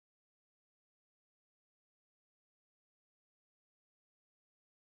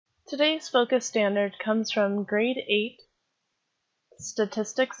Today's focus standard comes from Grade 8,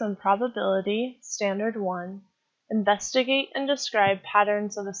 Statistics and Probability, Standard 1, Investigate and Describe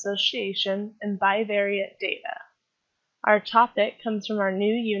Patterns of Association in Bivariate Data. Our topic comes from our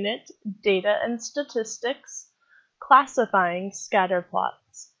new unit, Data and Statistics, Classifying Scatter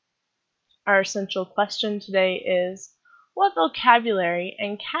Plots. Our essential question today is, what vocabulary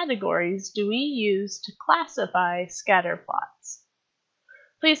and categories do we use to classify scatter plots?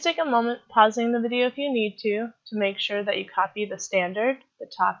 Please take a moment pausing the video if you need to make sure that you copy the standard,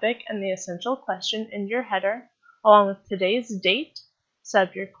 the topic, and the essential question in your header, along with today's date, set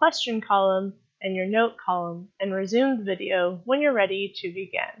up your question column and your note column, and resume the video when you're ready to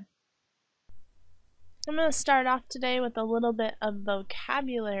begin. I'm going to start off today with a little bit of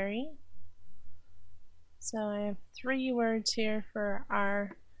vocabulary. So I have 3 words here for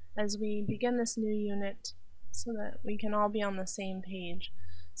as we begin this new unit so that we can all be on the same page.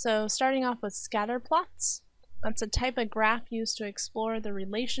 So starting off with scatter plots. That's a type of graph used to explore the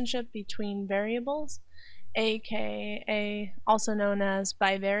relationship between variables, aka also known as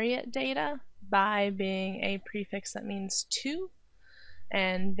bivariate data, bi being a prefix that means 2,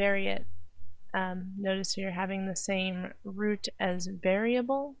 and variate, notice you're having the same root as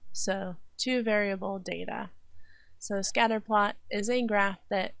variable, so 2 variable data. So scatter plot is a graph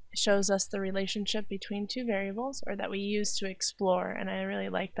that shows us the relationship between 2 variables, or that we use to explore, and I really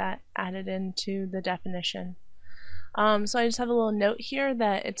like that added into the definition. So I just have a little note here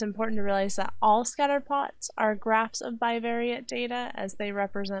that it's important to realize that all scatter plots are graphs of bivariate data, as they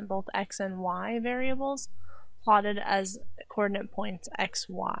represent both x and y variables plotted as coordinate points x,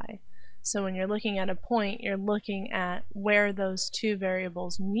 y. So when you're looking at a point, you're looking at where those 2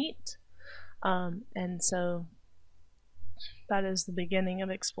 variables meet, and so that is the beginning of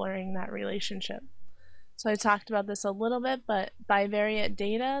exploring that relationship. So I talked about this a little bit, but bivariate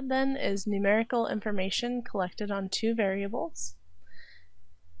data then is numerical information collected on 2 variables.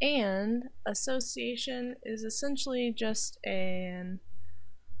 And association is essentially just a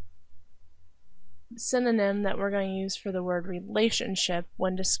synonym that we're going to use for the word relationship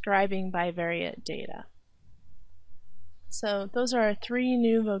when describing bivariate data. So those are our 3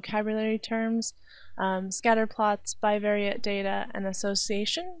 new vocabulary terms: scatter plots, bivariate data, and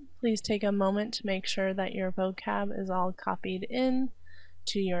association. Please take a moment to make sure that your vocab is all copied in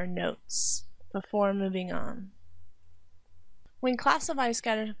to your notes before moving on. When classifying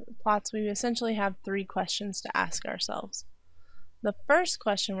scatter plots, we essentially have 3 questions to ask ourselves. The first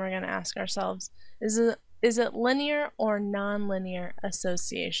question we're going to ask ourselves is it linear or nonlinear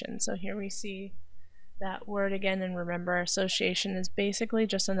association? So here we see that word again, and remember, association is basically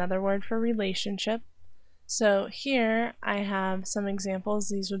just another word for relationship. So here I have some examples.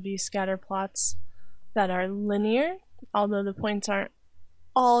 These would be scatter plots that are linear, although the points aren't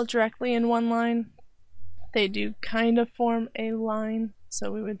all directly in one line. They do kind of form a line,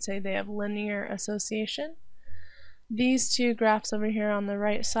 so we would say they have linear association. These 2 graphs over here on the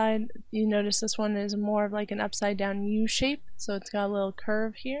right side, you notice this one is more of like an upside down U shape, so it's got a little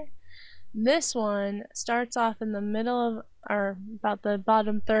curve here. This one starts off in the middle of about the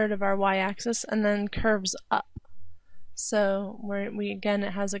bottom third of our y-axis and then curves up. So again,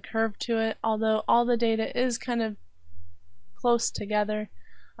 it has a curve to it. Although all the data is kind of close together,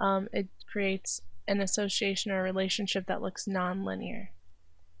 it creates an association or relationship that looks nonlinear.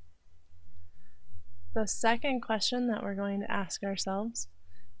 The second question that we're going to ask ourselves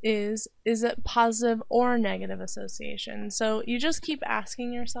is it positive or negative association? So you just keep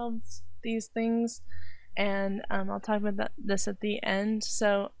asking yourselves these things, and I'll talk about this at the end.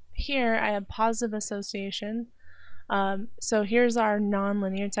 So here I have positive association. So here's our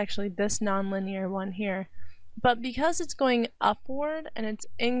nonlinear. It's actually this nonlinear one here. But because it's going upward and it's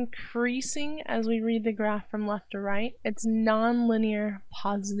increasing as we read the graph from left to right, it's nonlinear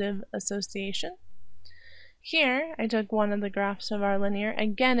positive association. Here, I took one of the graphs of our linear.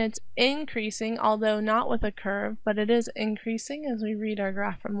 Again, it's increasing, although not with a curve, but it is increasing as we read our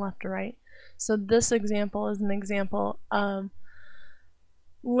graph from left to right. So this example is an example of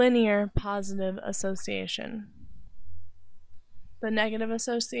linear positive association. The negative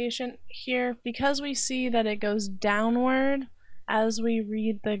association here, because we see that it goes downward as we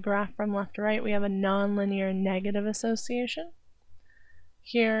read the graph from left to right, we have a nonlinear negative association.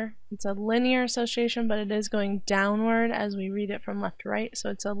 Here, it's a linear association, but it is going downward as we read it from left to right,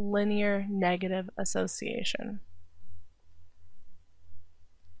 so it's a linear negative association.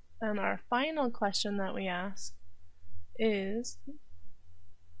 And our final question that we ask is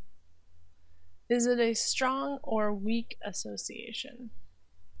it a strong or weak association?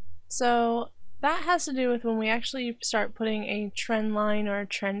 So that has to do with when we actually start putting a trend line or a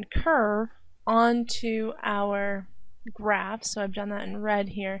trend curve onto our graph. So I've done that in red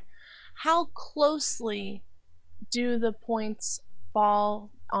here. How closely do the points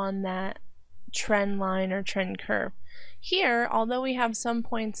fall on that trend line or trend curve? Here, although we have some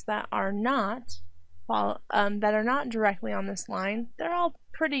points that are not directly on this line, they're all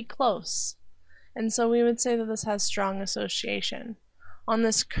pretty close. And so we would say that this has strong association. On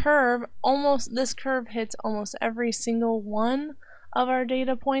this curve, this curve hits almost every single one of our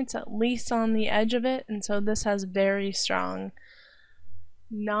data points, at least on the edge of it, and so this has very strong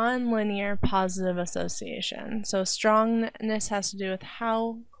nonlinear positive association. So strongness has to do with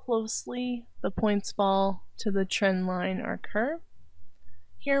how closely the points fall to the trend line or curve.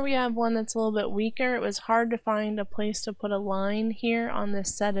 Here we have one that's a little bit weaker. It was hard to find a place to put a line here on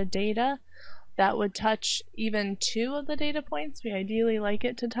this set of data that would touch even 2 of the data points. We ideally like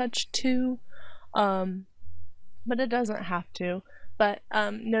it to touch 2, but it doesn't have to. But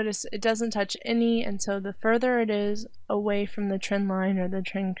notice it doesn't touch any, and so the further it is away from the trend line or the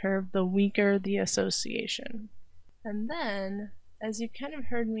trend curve, the weaker the association. And then, as you kind of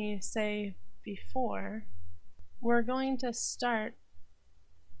heard me say before, we're going to start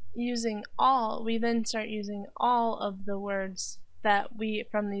using all of the words that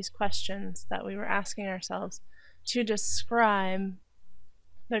from these questions that we were asking ourselves to describe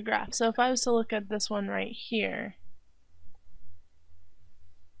the graph. So if I was to look at this one right here,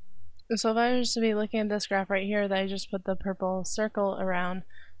 so if I was to be looking at this graph right here that I just put the purple circle around,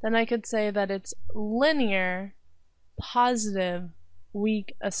 then I could say that it's linear, positive,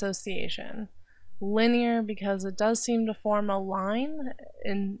 weak association. Linear because it does seem to form a line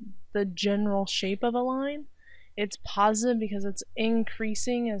in the general shape of a line. It's positive because it's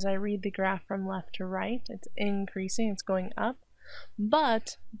increasing as I read the graph from left to right. It's increasing, it's going up.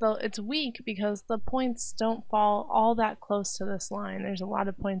 But it's weak because the points don't fall all that close to this line. There's a lot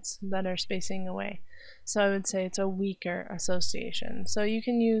of points that are spacing away. So I would say it's a weaker association. So you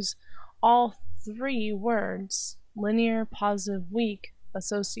can use all 3 words, linear, positive, weak,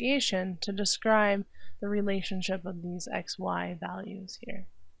 association, to describe the relationship of these XY values here.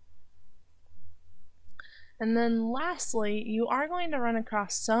 And then lastly, you are going to run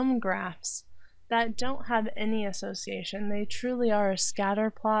across some graphs that don't have any association. They truly are a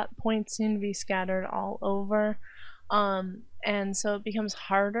scatter plot. Points seem to be scattered all over. And so it becomes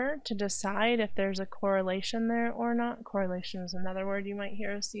harder to decide if there's a correlation there or not. Correlation is another word you might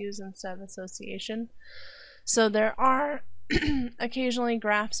hear us use instead of association. So there are occasionally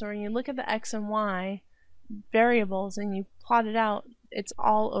graphs where you look at the X and Y variables and you plot it out, it's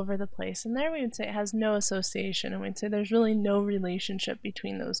all over the place. And there we would say it has no association, and we'd say there's really no relationship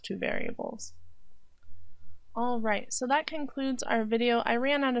between those 2 variables. Alright, so that concludes our video. I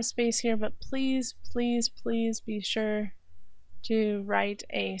ran out of space here, but please, please, please be sure to write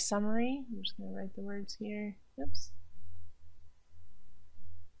a summary. I'm just going to write the words here. Oops.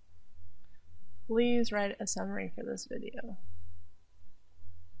 Please write a summary for this video.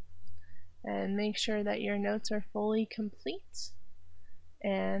 And make sure that your notes are fully complete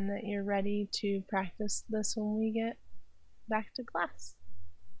and that you're ready to practice this when we get back to class.